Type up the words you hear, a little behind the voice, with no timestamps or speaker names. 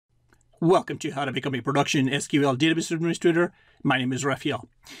Welcome to How to Become a Production SQL Database Administrator. My name is Raphael.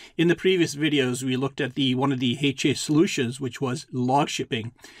 In the previous videos, we looked at one of the HA solutions, which was log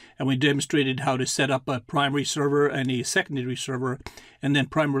shipping, and we demonstrated how to set up a primary server and a secondary server, and then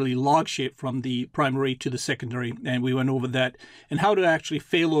primarily log ship from the primary to the secondary. And we went over that and how to actually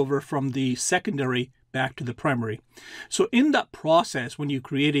fail over from the secondary back to the primary. So in that process, when you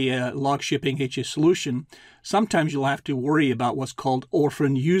create a log shipping HA solution, sometimes you'll have to worry about what's called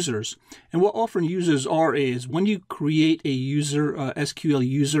orphan users. And what orphan users are is when you create a user, SQL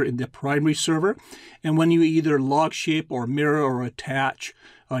user in the primary server, and when you either log ship or mirror or attach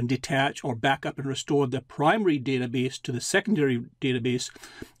and detach or backup and restore the primary database to the secondary database,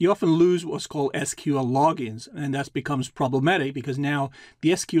 you often lose what's called SQL logins. And that becomes problematic because now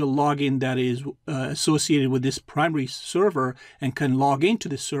the SQL login that is associated with this primary server and can log into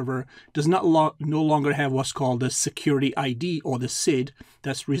this server does not no longer have what's called the security ID or the SID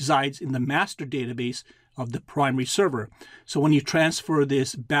that resides in the master database of the primary server. So when you transfer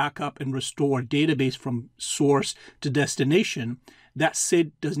this backup and restore database from source to destination, that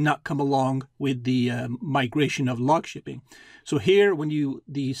SID does not come along with the migration of log shipping. So here, when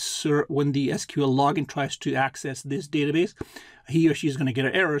the SQL login tries to access this database, he or she is going to get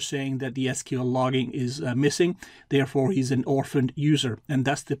an error saying that the SQL logging is missing. Therefore, he's an orphaned user, and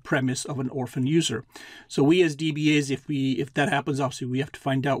that's the premise of an orphan user. So we as DBAs, if that happens, obviously we have to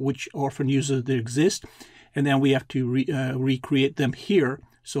find out which orphan users there exist, and then we have to recreate them here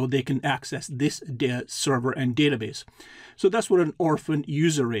so they can access this server and database. So that's what an orphan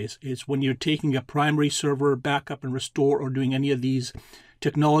user is. It's when you're taking a primary server, backup and restore, or doing any of these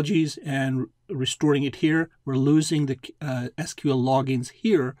technologies and restoring it here, we're losing the SQL logins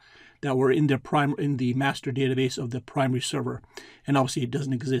here that were in the master database of the primary server. And obviously it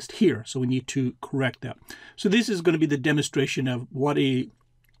doesn't exist here, so we need to correct that. So this is going to be the demonstration of what a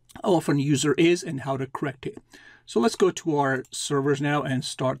orphan user is and how to correct it. So let's go to our servers now and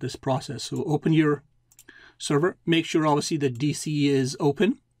start this process. So open your server. Make sure obviously the DC is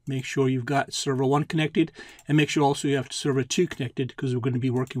open. Make sure you've got server 1 connected, and make sure also you have server 2 connected because we're going to be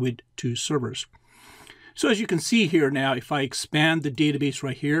working with 2 servers. So as you can see here now, if I expand the database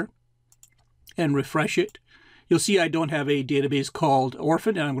right here and refresh it, you'll see I don't have a database called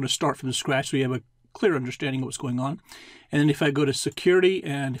Orphan, and I'm going to start from scratch so you have a clear understanding of what's going on. And then if I go to security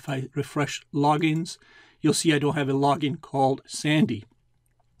and if I refresh logins, you'll see I don't have a login called Sandy.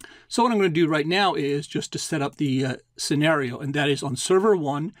 So what I'm going to do right now is just to set up the scenario, and that is on server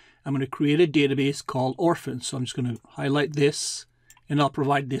 1, I'm going to create a database called Orphans. So I'm just going to highlight this, and I'll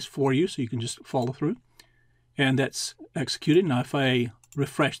provide this for you so you can just follow through. And that's executed. Now if I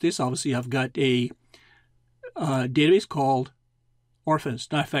refresh this, obviously I've got a database called Orphans.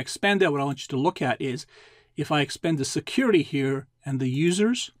 Now if I expand that, what I want you to look at is if I expand the security here and the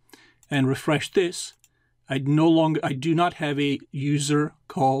users and refresh this, I do not have a user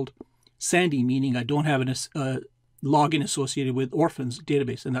called Sandy, meaning I don't have a login associated with Orphans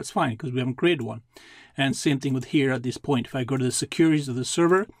database, and that's fine because we haven't created one. And same thing with here at this point. If I go to the securities of the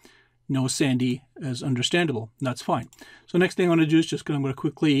server, no Sandy as understandable. That's fine. So next thing I'm going to do is I'm going to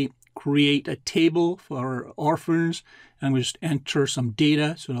quickly create a table for Orphans, and I'm going to just enter some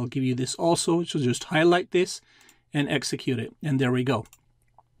data. So I'll give you this also. So just highlight this and execute it, and there we go.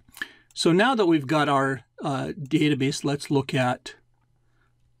 So now that we've got our database, let's look at,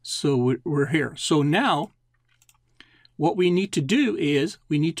 so we're here. So now what we need to do is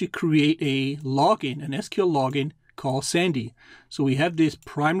we need to create a login, an SQL login called Sandy. So we have this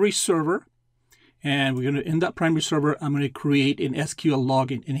primary server, and we're going to, in that primary server, I'm going to create an SQL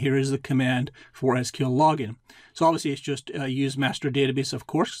login, and here is the command for SQL login. So obviously it's just use master database, of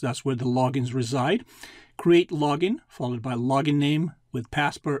course, that's where the logins reside. Create login, followed by login name with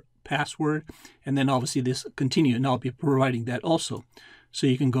password, and then obviously this continue, and I'll be providing that also. So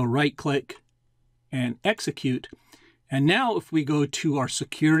you can go right click and execute. And now if we go to our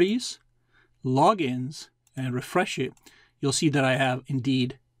securities, logins, and refresh it, you'll see that I have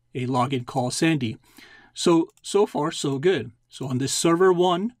indeed a login called Sandy. So far so good. So on this server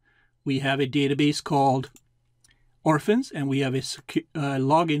 1, we have a database called Orphans, and we have a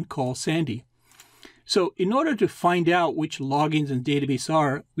login called Sandy. So in order to find out which logins and database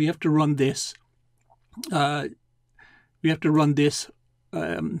are, we have to run this.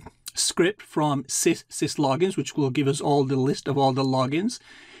 Script from syslogins, which will give us all the list of all the logins,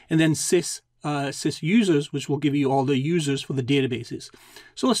 and then sysusers, which will give you all the users for the databases.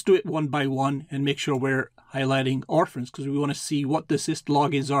 So let's do it one by one and make sure we're highlighting Orphans because we want to see what the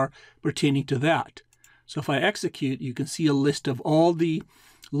syslogins are pertaining to that. So if I execute, you can see a list of all the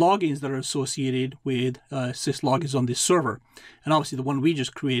logins that are associated with syslogins on this server. And obviously the one we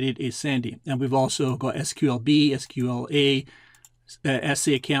just created is Sandy. And we've also got SQLB, SQLA,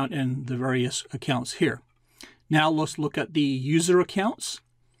 SA account, and the various accounts here. Now let's look at the user accounts.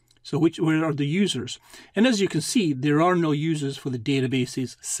 So where are the users? And as you can see, there are no users for the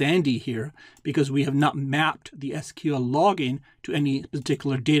databases Sandy here because we have not mapped the SQL login to any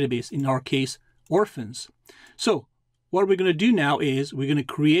particular database, in our case, Orphans. So what we're going to do now is we're going to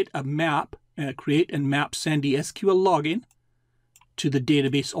create and map Sandy SQL login to the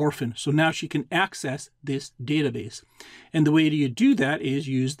database Orphan. So now she can access this database. And the way you do that is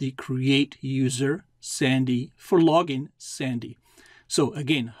use the create user Sandy for login Sandy. So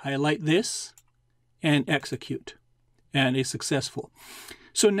again, highlight this and execute, and it's successful.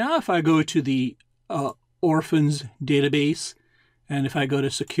 So now if I go to the Orphans database, and if I go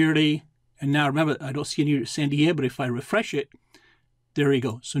to security, and now remember, I don't see any Sandy here, but if I refresh it, there we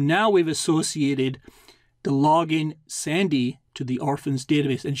go. So now we've associated the login Sandy to the Orphans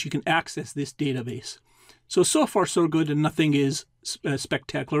database, and she can access this database. So far so good, and nothing is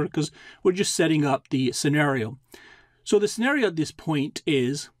spectacular because we're just setting up the scenario. So the scenario at this point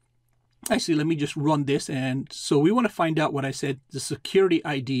is, actually, let me just run this. And so we want to find out what I said, the security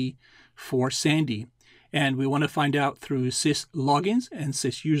ID for Sandy. And we want to find out through sys logins and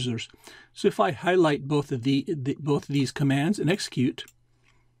sys users. So if I highlight both of these commands and execute,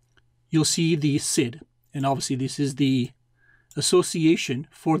 you'll see the SID. And obviously this is the association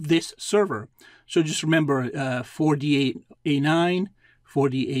for this server. So just remember 4D8A9,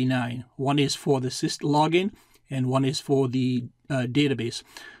 4D8A9. One is for the sys login, and one is for the database.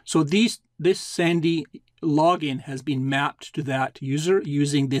 So this Sandy login has been mapped to that user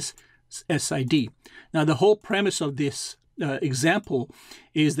using this SID. Now the whole premise of this example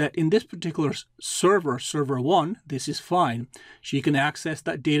is that in this particular server, server 1, this is fine. She can access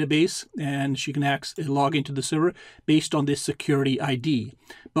that database and she can log into the server based on this security ID.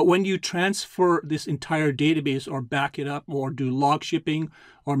 But when you transfer this entire database or back it up or do log shipping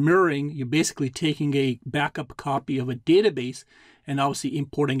or mirroring, you're basically taking a backup copy of a database and obviously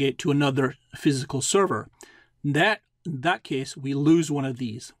importing it to another physical server. In that case, we lose one of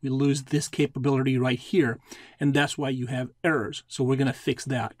these. We lose this capability right here, and that's why you have errors. So we're going to fix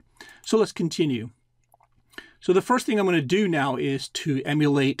that. So let's continue. So the first thing I'm going to do now is to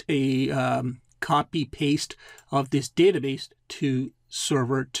emulate a copy-paste of this database to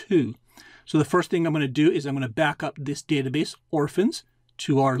server 2. So the first thing I'm going to do is I'm going to back up this database, Orphans,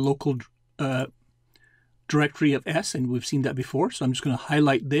 to our local directory of S, and we've seen that before. So I'm just going to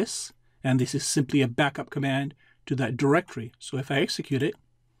highlight this, and this is simply a backup command to that directory. So if I execute it,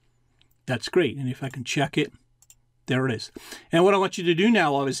 that's great. And if I can check it, there it is. And what I want you to do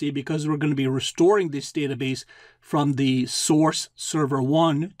now, obviously, because we're going to be restoring this database from the source server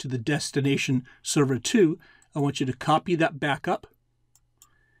 1 to the destination server 2, I want you to copy that backup,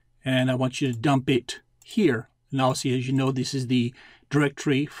 and I want you to dump it here. And obviously, as you know, this is the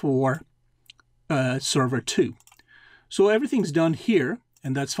directory for server 2. So everything's done here,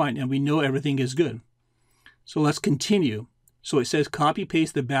 and that's fine. And we know everything is good. So let's continue. So it says copy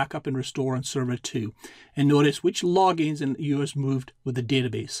paste the backup and restore on server 2. And notice which logins and users moved with the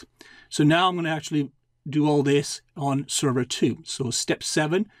database. So now I'm going to actually do all this on server 2. So step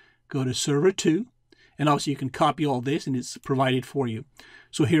 7, go to server 2. And obviously you can copy all this and it's provided for you.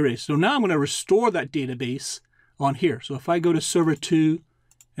 So here it is. So now I'm going to restore that database on here. So if I go to server 2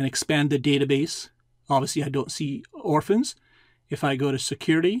 and expand the database, obviously I don't see Orphans. If I go to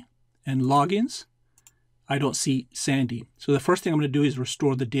security and logins, I don't see Sandy. So the first thing I'm going to do is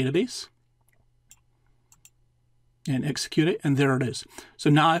restore the database and execute it, and there it is. So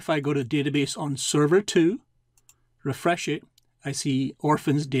now if I go to database on server 2, refresh it, I see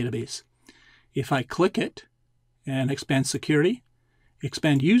Orphans database. If I click it and expand security,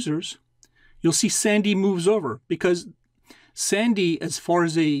 expand users, you'll see Sandy moves over because Sandy, as far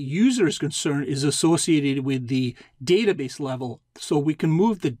as a user is concerned, is associated with the database level. So we can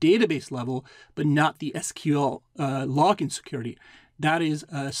move the database level, but not the SQL login security. That is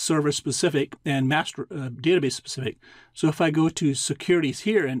server specific and master database specific. So if I go to securities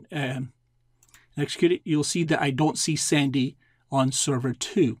here and execute it, you'll see that I don't see Sandy on server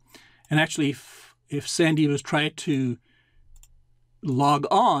 2. And actually, if Sandy was trying to log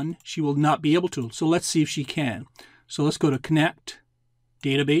on, she will not be able to. So let's see if she can. So let's go to Connect,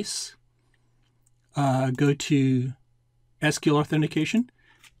 Database, go to SQL Authentication,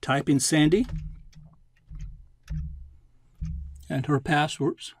 type in Sandy, and her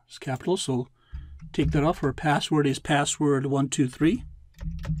password is capital, so take that off. Her password is password123.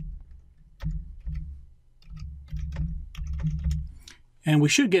 And we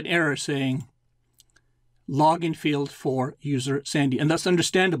should get an error saying login failed for user Sandy. And that's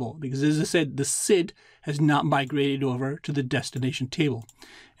understandable because, as I said, the SID has not migrated over to the destination table.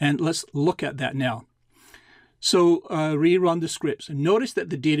 And let's look at that now. So rerun the scripts. And notice that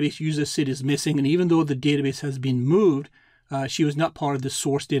the database user SID is missing. And even though the database has been moved, she was not part of the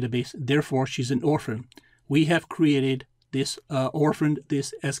source database. Therefore, she's an orphan. We have created this orphaned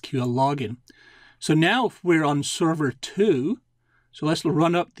this SQL login. So now if we're on server 2, so let's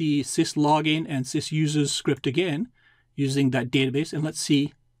run up the syslogin and sysusers script again using that database, and let's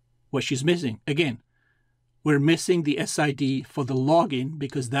see what she's missing. Again, we're missing the SID for the login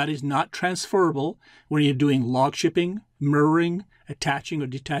because that is not transferable when you're doing log shipping, mirroring, attaching or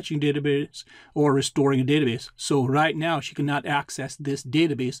detaching database, or restoring a database. So right now she cannot access this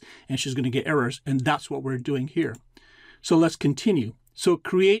database and she's going to get errors, and that's what we're doing here. So let's continue. So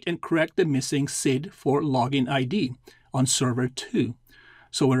create and correct the missing SID for login ID on server 2.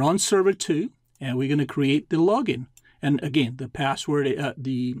 So we're on server 2 and we're going to create the login. And again, the password,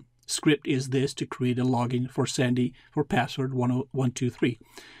 the script is this to create a login for Sandy for password 10123.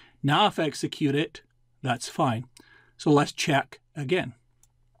 Now if I execute it, that's fine. So let's check again.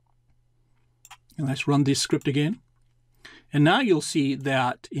 And let's run this script again. And now you'll see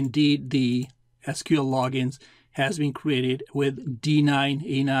that indeed the SQL logins has been created with D9,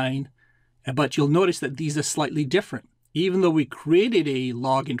 A9, but you'll notice that these are slightly different. Even though we created a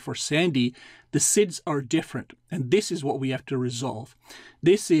login for Sandy, the SIDs are different, and this is what we have to resolve.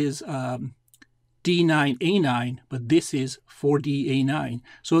 This is D9A9, but this is 4DA9.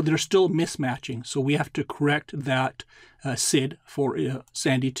 So they're still mismatching. So we have to correct that SID for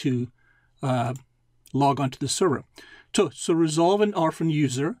Sandy to log onto the server. So resolve an orphan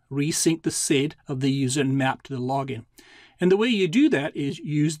user, resync the SID of the user, and map to the login. And the way you do that is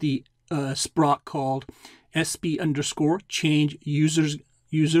use the sprock called sp_change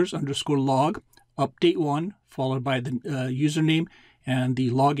users_log, update 1, followed by the username and the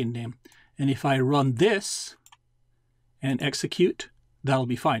login name. And if I run this and execute, that'll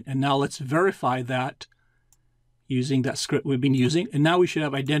be fine. And now let's verify that using that script we've been using. And now we should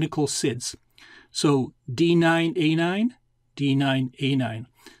have identical SIDs. So D9A9, D9A9.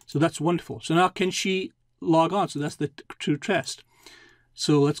 So that's wonderful. So now can she log on? So that's the true test.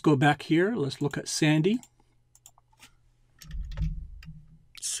 So let's go back here. Let's look at Sandy.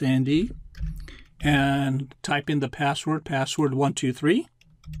 Sandy. And type in the password 123.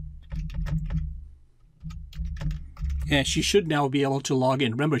 And she should now be able to log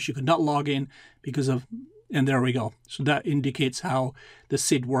in. Remember, she could not log in because of, and there we go. So that indicates how the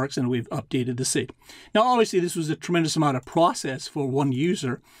SID works, and we've updated the SID. Now, obviously, this was a tremendous amount of process for one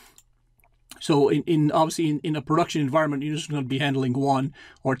user. So obviously in a production environment, you're just going to be handling 1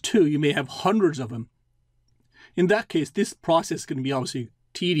 or 2. You may have hundreds of them. In that case, this process can be obviously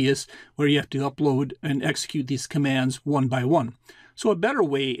tedious, where you have to upload and execute these commands one by one. So a better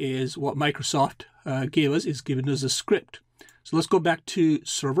way is what Microsoft gave us, is giving us a script. So let's go back to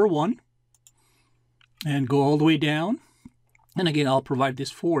server 1 and go all the way down. And again, I'll provide this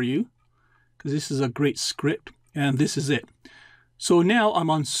for you because this is a great script, and this is it. So now I'm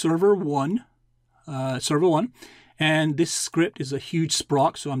on server 1, and this script is a huge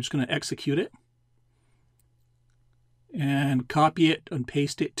sprock, so I'm just going to execute it and copy it and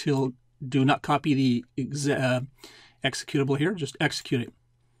paste it till, do not copy the executable here, just execute it.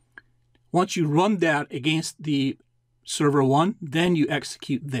 Once you run that against the server 1, then you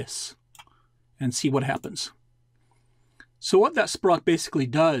execute this and see what happens. So what that sprock basically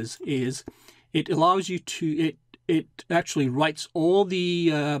does is it allows you to, it actually writes all the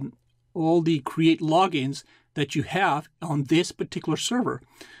create logins that you have on this particular server.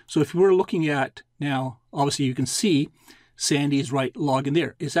 So if we're looking at now, obviously you can see Sandy's right login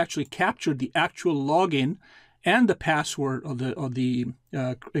there. It's actually captured the actual login and the password of the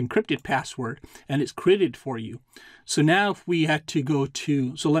encrypted password, and it's created for you. So now if we had to go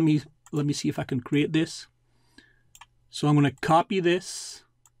to, so let me see if I can create this. So I'm going to copy this,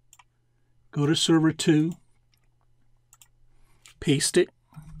 go to server 2, paste it,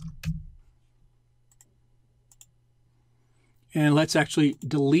 and let's actually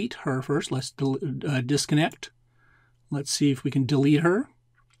delete her first. Let's disconnect. Let's see if we can delete her.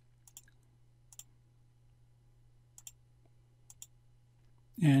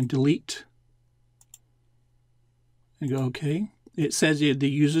 And delete. And go OK. It says the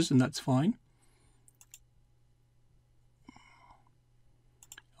users, and that's fine.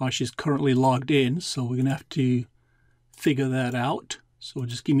 Oh, she's currently logged in, so we're going to have to figure that out. So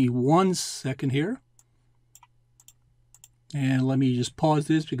just give me 1 second here. And let me just pause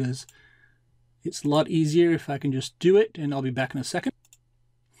this because it's a lot easier if I can just do it, and I'll be back in a second.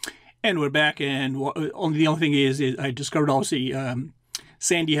 And we're back, and the only thing is I discovered obviously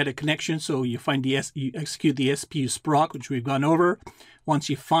Sandy had a connection, so you execute the SPU sprock, which we've gone over. Once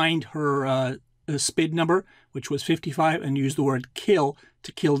you find her SPID number, which was 55, and use the word kill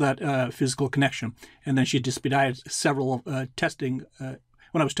to kill that physical connection. And then she disappeared. I had several testing.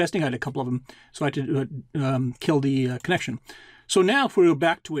 When I was testing, I had a couple of them, so I had to kill the connection. So now if we go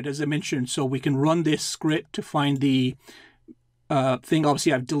back to it, as I mentioned, so we can run this script to find the thing.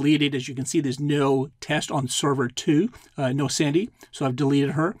 Obviously, I've deleted, as you can see, there's no test on server 2, no Sandy, so I've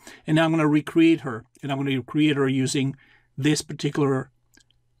deleted her. And now I'm going to recreate her, and I'm going to recreate her using this particular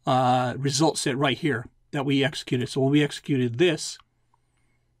result set right here that we executed. So when we executed this,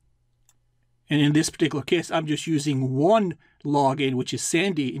 and in this particular case, I'm just using one login, which is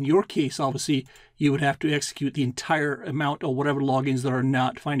Sandy. In your case, obviously, you would have to execute the entire amount of whatever logins that are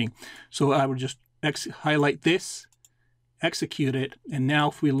not finding. So I would just highlight this, execute it, and now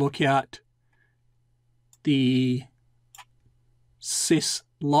if we look at the sys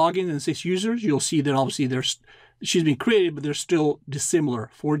logins and sys users, you'll see that obviously she's been created, but they're still dissimilar.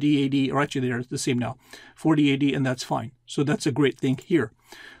 4DAD, or actually they're the same now, 4DAD, and that's fine. So that's a great thing here.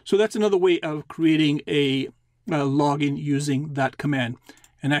 So that's another way of creating a login using that command.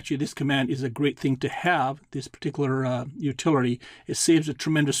 And actually this command is a great thing to have, this particular utility. It saves a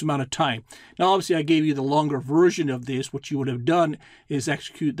tremendous amount of time. Now obviously I gave you the longer version of this. What you would have done is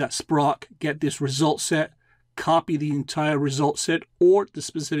execute that sprock, get this result set, copy the entire result set or the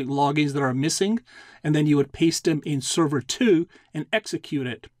specific logins that are missing, and then you would paste them in server 2 and execute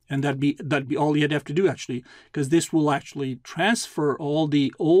it. And that'd be all you'd have to do, actually, because this will actually transfer all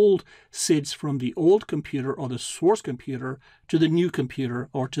the old SIDs from the old computer or the source computer to the new computer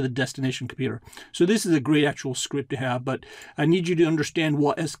or to the destination computer. So this is a great actual script to have, but I need you to understand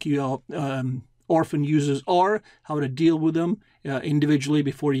what SQL orphan users are, how to deal with them individually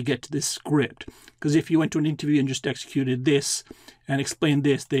before you get to this script. Because if you went to an interview and just executed this and explained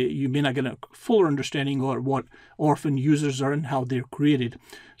this, you may not get a fuller understanding of what orphan users are and how they're created.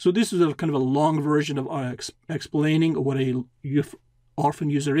 So this is a kind of a long version of explaining what a orphan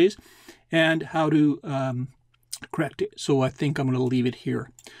user is and how to correct it. So I think I'm going to leave it here.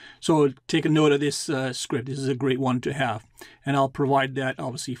 So take a note of this script. This is a great one to have, and I'll provide that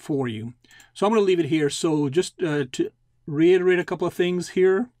obviously for you. So I'm going to leave it here. So just to reiterate a couple of things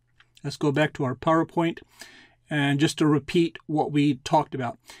here, let's go back to our PowerPoint and just to repeat what we talked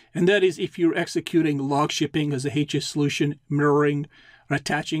about. And that is, if you're executing log shipping as a HS solution, mirroring,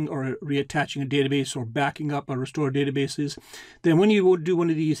 attaching or reattaching a database, or backing up or restore databases, then when you do one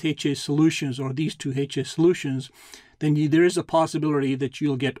of these HS solutions or these two HS solutions, then there is a possibility that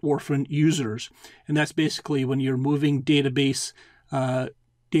you'll get orphan users. And that's basically when you're moving database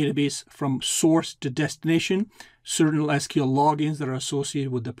from source to destination, certain SQL logins that are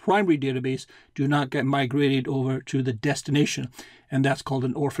associated with the primary database do not get migrated over to the destination. And that's called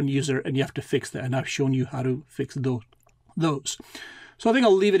an orphan user, and you have to fix that. And I've shown you how to fix those. So I think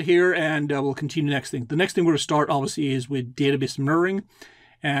I'll leave it here, and we'll continue next thing. The next thing we're going to start, obviously, is with database mirroring.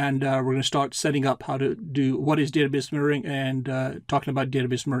 And we're going to start setting up how to do what is database mirroring and talking about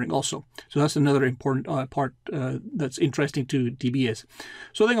database mirroring also. So that's another important part that's interesting to DBAs.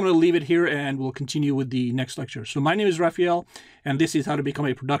 So I think I'm going to leave it here, and we'll continue with the next lecture. So my name is Raphael, and this is how to become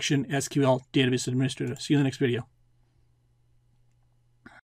a production SQL database administrator. See you in the next video.